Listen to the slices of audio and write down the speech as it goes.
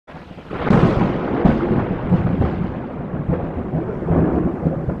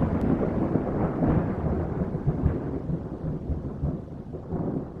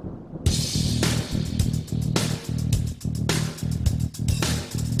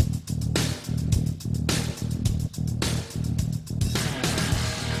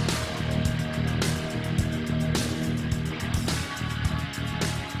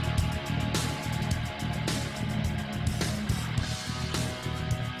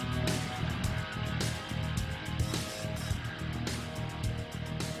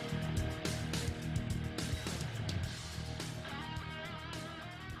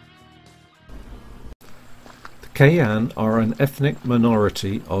Kayan are an ethnic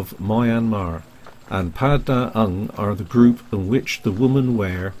minority of Myanmar, and Padaung are the group in which the women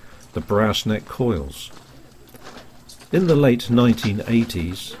wear the brass neck coils. In the late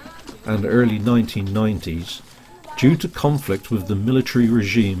 1980s and early 1990s, due to conflict with the military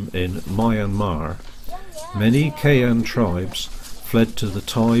regime in Myanmar, many Kayan tribes fled to the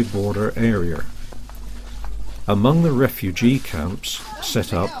Thai border area. Among the refugee camps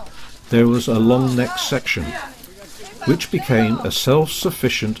set up, there was a long neck section, which became a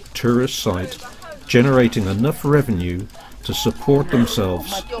self-sufficient tourist site, generating enough revenue to support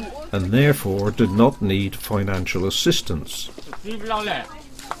themselves and therefore did not need financial assistance.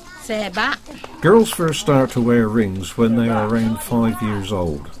 Girls first start to wear rings when they are around 5 years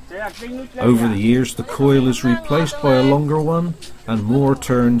old. Over the years, the coil is replaced by a longer one and more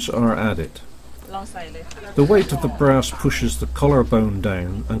turns are added. The weight of the brass pushes the collarbone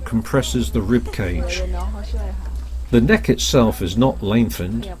down and compresses the rib cage. The neck itself is not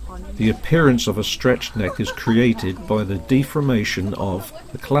lengthened. The appearance of a stretched neck is created by the deformation of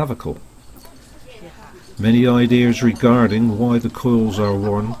the clavicle. Many ideas regarding why the coils are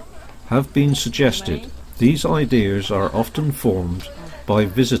worn have been suggested. These ideas are often formed by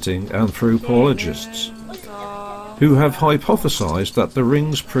visiting anthropologists, who have hypothesized that the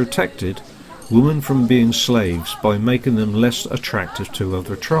rings protected women from being slaves by making them less attractive to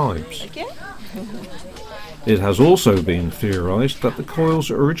other tribes. It has also been theorized that the coils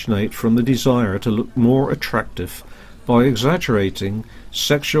originate from the desire to look more attractive by exaggerating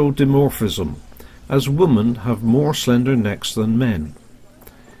sexual dimorphism, as women have more slender necks than men.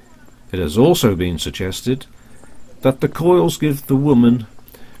 It has also been suggested that the coils give the woman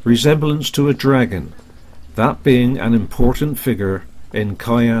resemblance to a dragon, that being an important figure in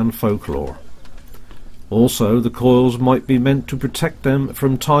Kayan folklore. Also, the coils might be meant to protect them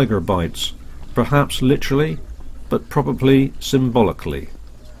from tiger bites, perhaps literally, but probably symbolically.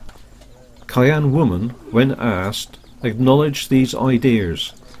 Kayan women, when asked, acknowledge these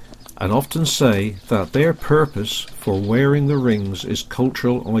ideas and often say that their purpose for wearing the rings is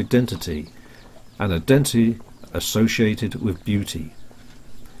cultural identity, an identity associated with beauty.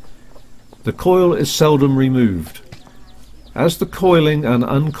 The coil is seldom removed. As the coiling and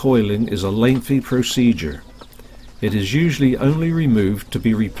uncoiling is a lengthy procedure, it is usually only removed to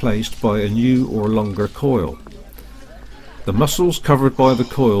be replaced by a new or longer coil. The muscles covered by the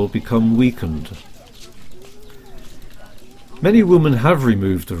coil become weakened. Many women have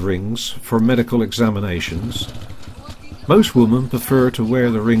removed the rings for medical examinations. Most women prefer to wear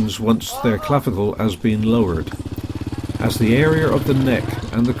the rings once their clavicle has been lowered, as the area of the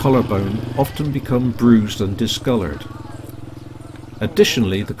neck and the collarbone often become bruised and discolored.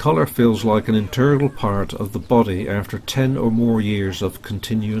 Additionally, the collar feels like an integral part of the body after 10 or more years of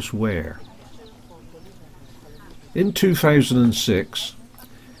continuous wear. In 2006,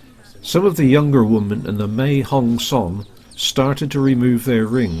 some of the younger women in the Mae Hong Son started to remove their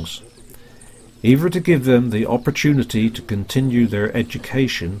rings, either to give them the opportunity to continue their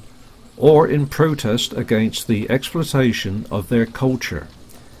education or in protest against the exploitation of their culture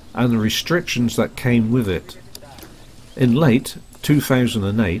and the restrictions that came with it. In late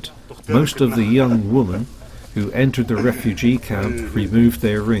 2008, most of the young women who entered the refugee camp removed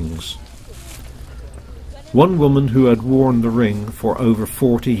their rings. One woman who had worn the ring for over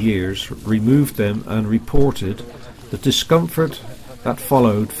 40 years removed them and reported the discomfort that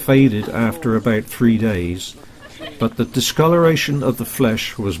followed faded after about 3 days, but the discoloration of the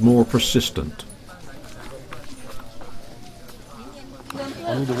flesh was more persistent.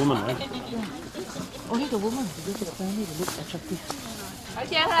 Only the woman, right? Only the woman because the family look attractive.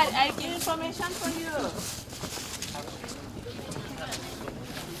 Okay, I give information for you.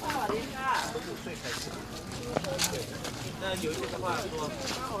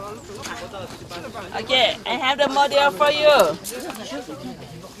 Okay, I have the model for you.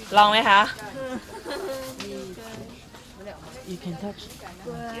 ลองไหมคะ You can touch.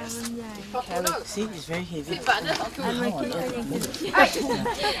 See, it's very heavy.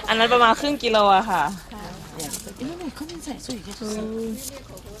 อันนั้นประมาณครึ่งกิโลอะค่ะ No, come inside so you get to see.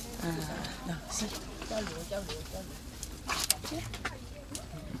 Now, see.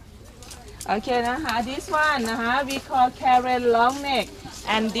 Okay นะคะ this one นะคะ we call Karen long neck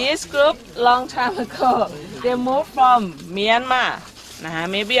and this group long time ago they moved from Myanmar นะคะ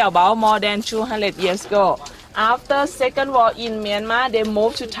maybe about more than 200 years ago. After second war in Myanmar they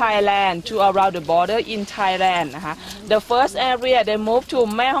moved to Thailand to around the border in Thailand นะคะ the first area they moved to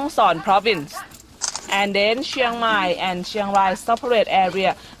Mae Hong Son province and then Chiang Mai and Chiang Rai separate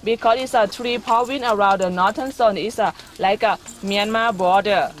area because it's a 3 province around the northern zone is like a Myanmar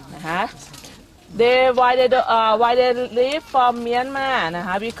border นะคะ why they leave from Myanmar นะค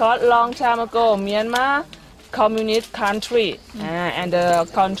ะ because long time ago Myanmar communist country and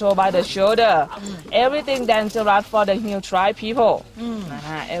controlled by the shoulder everything dangerous for the Hill tribe people นะค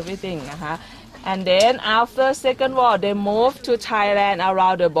ะ everything นะคะ and then after second war they moved to Thailand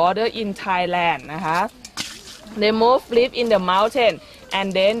around the border in Thailand นะคะ they moved live in the mountain and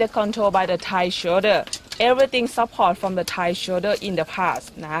then they controlled by the Thai shoulder everything support from the Thai shoulder in the past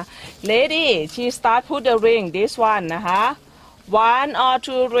นะคะ lady she start put the ring this one นะคะ one or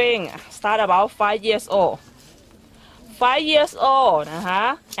two ring start about 5 years old 5 years old นะคะ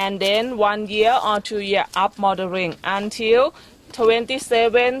and then 1 year or 2 year up modeling until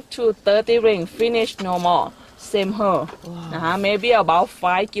 27 to 30 ring finish no more same her นะคะ maybe about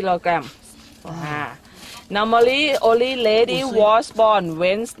 5 kilograms นะคะ normally only lady was born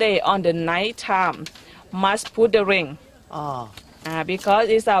Wednesday on the night time must put the ring because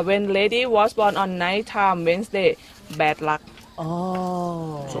it's when lady was born on night time Wednesday bad luck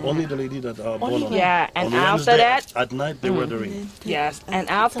So only the lady that are born on and on after Wednesday that at night they wear the ring. yes and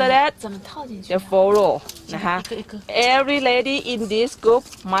after that 怎么套进去 the follow นะคะ 一个 every lady in this group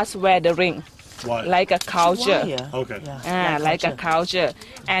must wear the ring Why? like a culture Okay. like a culture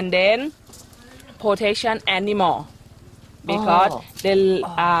and then protection animal because they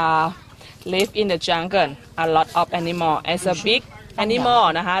live in the jungle a lot of animal as a big animal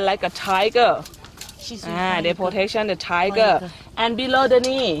นะคะ like a tiger they protection the tiger and below the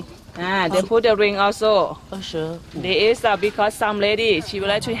knee they put the ring also 25 this is because some lady she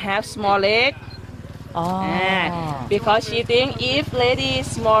would like to have small leg because she think if lady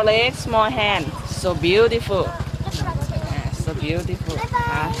small leg small hand so beautiful so beautiful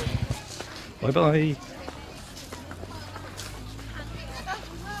Bye bye.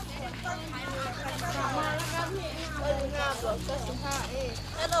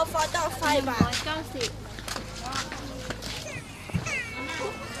 แล้วเราฟอเจ้าไฟบ่า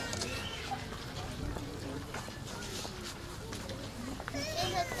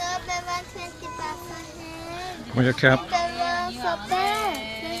With your cap.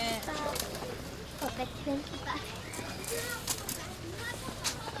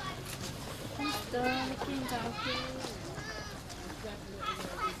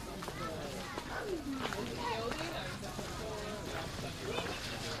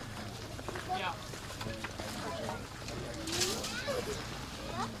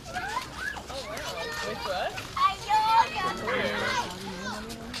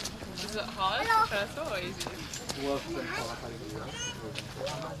 Is it hard, stressful, or easy?